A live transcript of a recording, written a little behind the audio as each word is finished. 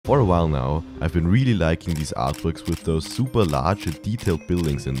For a while now, I've been really liking these artworks with those super large and detailed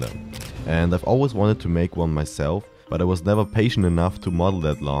buildings in them. And I've always wanted to make one myself, but I was never patient enough to model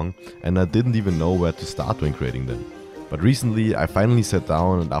that long, and I didn't even know where to start when creating them. But recently I finally sat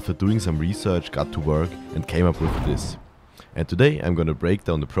down and after doing some research got to work and came up with this. And today I'm gonna break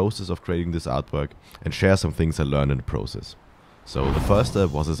down the process of creating this artwork and share some things I learned in the process. So the first step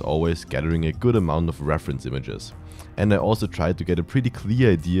was, as always, gathering a good amount of reference images. And I also tried to get a pretty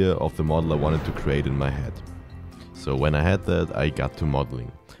clear idea of the model I wanted to create in my head. So when I had that, I got to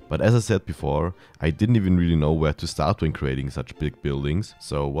modeling. But as I said before, I didn't even really know where to start when creating such big buildings.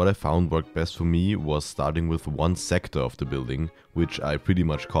 So what I found worked best for me was starting with one sector of the building, which I pretty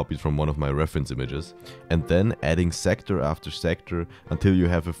much copied from one of my reference images, and then adding sector after sector until you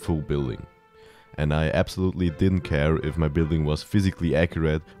have a full building. And I absolutely didn't care if my building was physically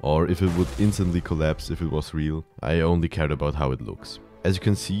accurate or if it would instantly collapse if it was real. I only cared about how it looks. As you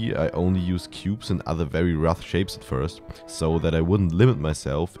can see, I only used cubes and other very rough shapes at first, so that I wouldn't limit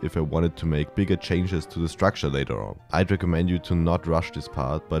myself if I wanted to make bigger changes to the structure later on. I'd recommend you to not rush this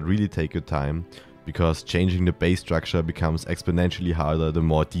part, but really take your time, because changing the base structure becomes exponentially harder the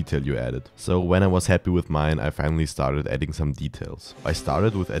more detail you add it. So when I was happy with mine, I finally started adding some details. I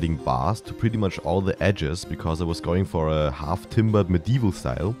started with adding bars to pretty much all the edges because I was going for a half-timbered medieval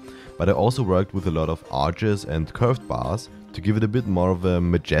style, but I also worked with a lot of arches and curved bars to give it a bit more of a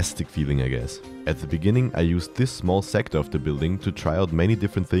majestic feeling, I guess. At the beginning I used this small sector of the building to try out many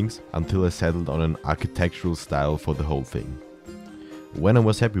different things until I settled on an architectural style for the whole thing. When I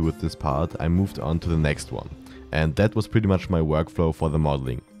was happy with this part, I moved on to the next one. And that was pretty much my workflow for the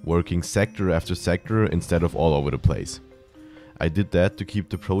modeling, working sector after sector instead of all over the place. I did that to keep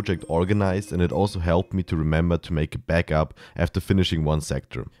the project organized, and it also helped me to remember to make a backup after finishing one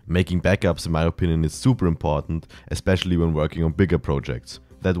sector. Making backups, in my opinion, is super important, especially when working on bigger projects.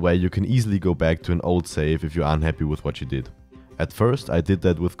 That way you can easily go back to an old save if you're unhappy with what you did. At first I did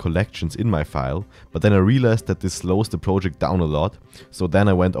that with collections in my file, but then I realized that this slows the project down a lot, so then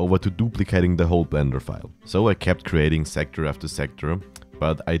I went over to duplicating the whole Blender file. So I kept creating sector after sector,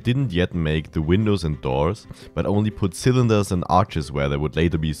 but I didn't yet make the windows and doors, but only put cylinders and arches where they would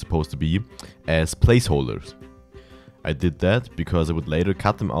later be supposed to be, as placeholders. I did that because I would later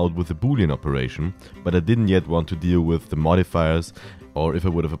cut them out with a boolean operation, but I didn't yet want to deal with the modifiers, or if I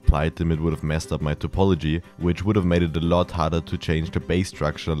would have applied them it would have messed up my topology, which would have made it a lot harder to change the base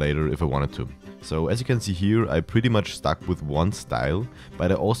structure later if I wanted to. So as you can see here, I pretty much stuck with one style,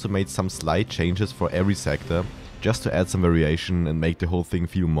 but I also made some slight changes for every sector, just to add some variation and make the whole thing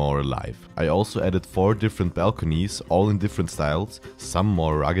feel more alive. I also added 4 different balconies, all in different styles, some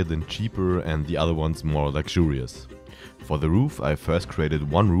more rugged and cheaper and the other ones more luxurious. For the roof, I first created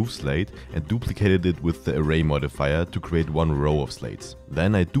one roof slate and duplicated it with the array modifier to create one row of slates.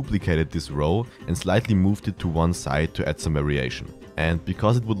 Then I duplicated this row and slightly moved it to one side to add some variation. And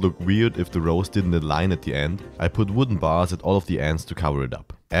because it would look weird if the rows didn't align at the end, I put wooden bars at all of the ends to cover it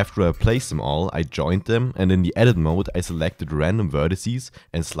up. After I placed them all, I joined them, and in the edit mode I selected random vertices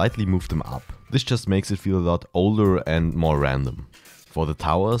and slightly moved them up. This just makes it feel a lot older and more random. For the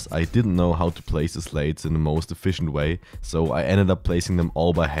towers, I didn't know how to place the slates in the most efficient way, so I ended up placing them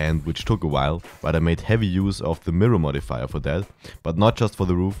all by hand, which took a while, but I made heavy use of the mirror modifier for that, but not just for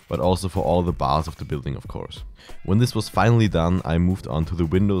the roof, but also for all the bars of the building, of course. When this was finally done, I moved on to the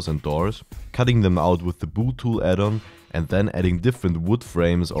windows and doors, cutting them out with the botw add-on, and then adding different wood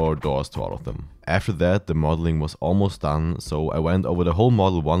frames or doors to all of them. After that, the modeling was almost done, so I went over the whole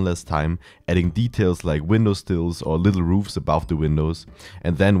model one last time, adding details like window sills or little roofs above the windows,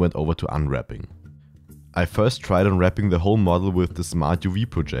 and then went over to unwrapping. I first tried unwrapping the whole model with the Smart UV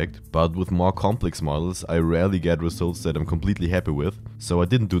project, but with more complex models I rarely get results that I'm completely happy with, so I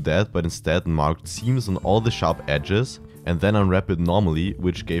didn't do that, but instead marked seams on all the sharp edges, and then unwrap it normally,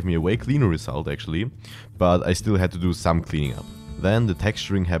 which gave me a way cleaner result actually, but I still had to do some cleaning up. Then the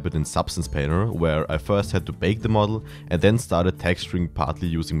texturing happened in Substance Painter, where I first had to bake the model and then started texturing, partly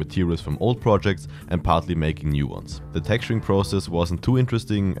using materials from old projects and partly making new ones. The texturing process wasn't too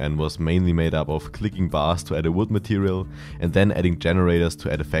interesting and was mainly made up of clicking bars to add a wood material and then adding generators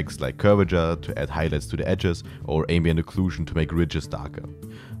to add effects like curvature, to add highlights to the edges, or ambient occlusion to make ridges darker.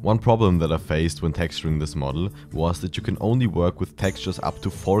 One problem that I faced when texturing this model was that you can only work with textures up to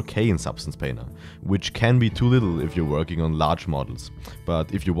 4K in Substance Painter, which can be too little if you're working on large models.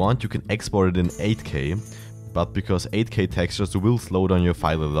 But if you want, you can export it in 8K, but because 8K textures will slow down your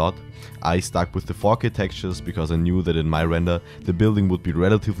file a lot, I stuck with the 4K textures because I knew that in my render the building would be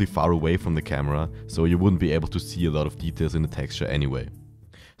relatively far away from the camera, so you wouldn't be able to see a lot of details in the texture anyway.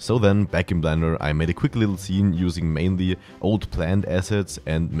 So then, back in Blender, I made a quick little scene using mainly old plant assets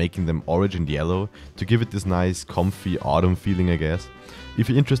and making them orange and yellow to give it this nice, comfy autumn feeling, I guess. If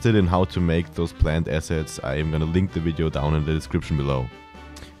you're interested in how to make those plant assets, I am gonna link the video down in the description below.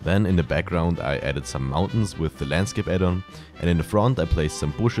 Then in the background I added some mountains with the landscape add-on, and in the front I placed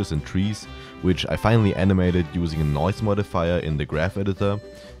some bushes and trees, which I finally animated using a noise modifier in the graph editor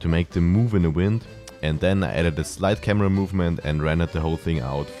to make them move in the wind. And then I added a slide camera movement and rendered the whole thing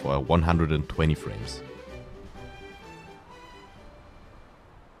out for 120 frames.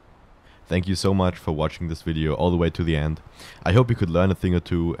 Thank you so much for watching this video all the way to the end. I hope you could learn a thing or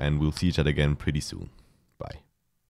two, and we'll see each other again pretty soon.